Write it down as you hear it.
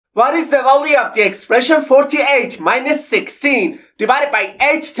What is the value of the expression 48 minus 16 divided by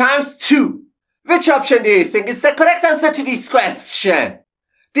 8 times 2? Which option do you think is the correct answer to this question?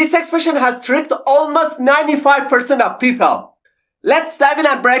 This expression has tricked almost 95% of people. Let's dive in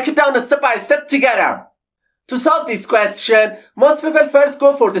and break it down step by step together. To solve this question, most people first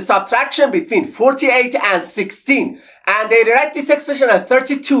go for the subtraction between 48 and 16, and they rewrite this expression as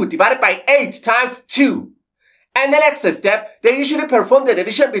 32 divided by 8 times 2. And the next step, they usually perform the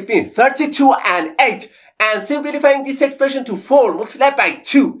division between 32 and 8, and simplifying this expression to 4 multiplied by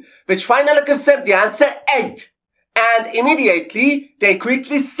 2, which finally gives them the answer 8. And immediately, they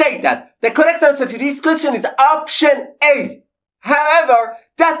quickly say that the correct answer to this question is option A. However,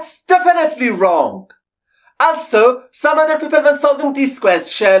 that's definitely wrong. Also, some other people when solving this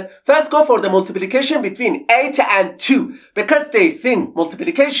question first go for the multiplication between 8 and 2 because they think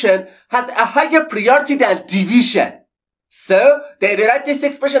multiplication has a higher priority than division. So, they rewrite this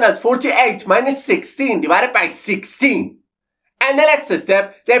expression as 48 minus 16 divided by 16. And the next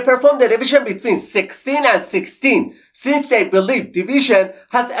step, they perform the division between 16 and 16 since they believe division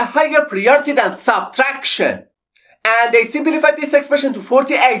has a higher priority than subtraction. And they simplify this expression to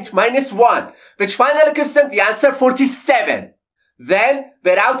 48 minus 1, which finally gives them the answer 47. Then,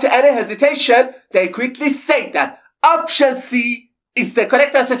 without any hesitation, they quickly say that option C is the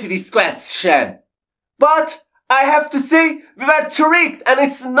correct answer to this question. But I have to say, we were tricked and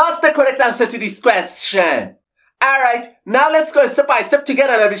it's not the correct answer to this question. Alright, now let's go step by step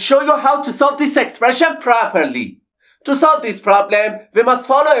together and I will show you how to solve this expression properly. To solve this problem, we must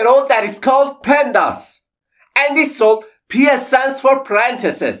follow a rule that is called PEMDAS. And this rule, P stands for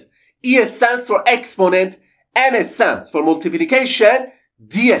parentheses, E stands for exponent, M stands for multiplication,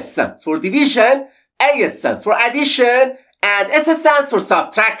 D stands for division, A stands for addition, and S stands for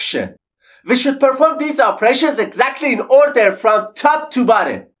subtraction. We should perform these operations exactly in order from top to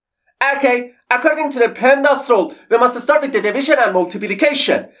bottom. Okay, according to the PEMDAS rule, we must start with the division and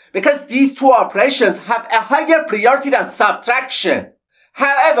multiplication because these two operations have a higher priority than subtraction.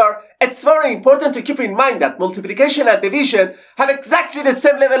 However, it's very important to keep in mind that multiplication and division have exactly the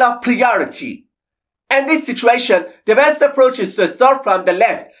same level of priority. In this situation, the best approach is to start from the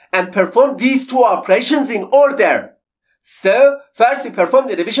left and perform these two operations in order. So, first we perform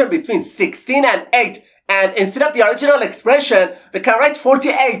the division between 16 and 8, and instead of the original expression, we can write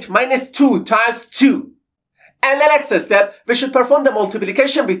 48 minus 2 times 2. And the next step, we should perform the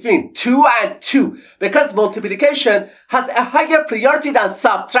multiplication between 2 and 2 because multiplication has a higher priority than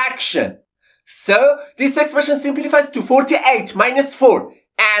subtraction. So, this expression simplifies to 48 minus 4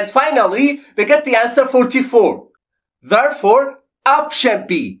 and finally, we get the answer 44. Therefore, option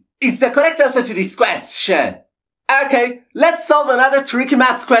B is the correct answer to this question. Okay, let's solve another tricky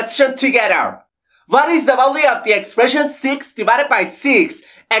math question together. What is the value of the expression 6 divided by 6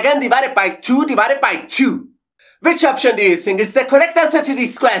 again divided by 2 divided by 2? Which option do you think is the correct answer to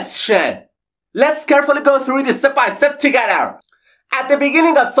this question? Let's carefully go through this step by step together. At the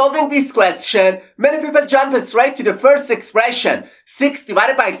beginning of solving this question, many people jump straight to the first expression, 6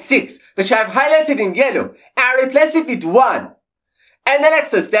 divided by 6, which I have highlighted in yellow, and replace it with 1. And the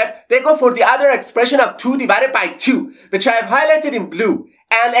next step, they go for the other expression of 2 divided by 2, which I have highlighted in blue,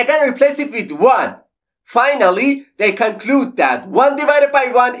 and again replace it with 1. Finally, they conclude that 1 divided by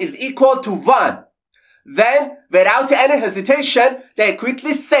 1 is equal to 1. Then, without any hesitation, they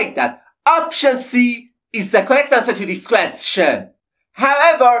quickly say that option C is the correct answer to this question.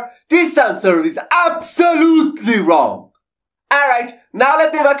 However, this answer is absolutely wrong. Alright, now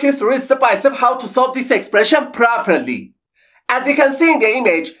let me walk you through step by step how to solve this expression properly. As you can see in the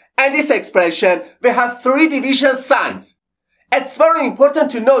image, in this expression, we have 3 division signs. It's very important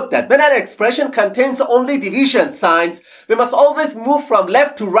to note that when an expression contains only division signs, we must always move from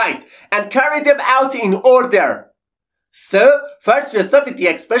left to right and carry them out in order. So, first we start with the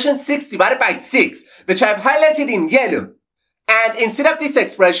expression 6 divided by 6, which I have highlighted in yellow. And instead of this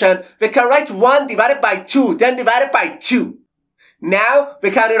expression, we can write 1 divided by 2, then divided by 2. Now,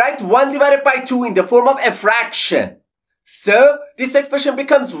 we can write 1 divided by 2 in the form of a fraction. So, this expression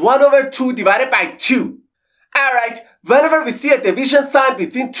becomes 1 over 2 divided by 2. Alright, whenever we see a division sign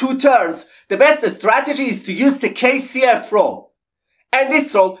between two terms, the best strategy is to use the KCF rule. And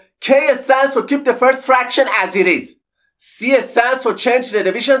this rule, K stands for keep the first fraction as it is. C stands for change the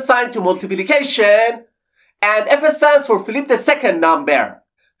division sign to multiplication. And F stands for flip the second number.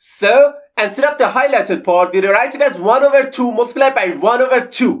 So, instead of the highlighted part, we rewrite it as 1 over 2 multiplied by 1 over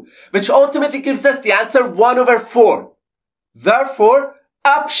 2, which ultimately gives us the answer 1 over 4. Therefore,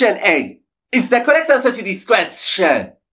 option A is the correct answer to this question.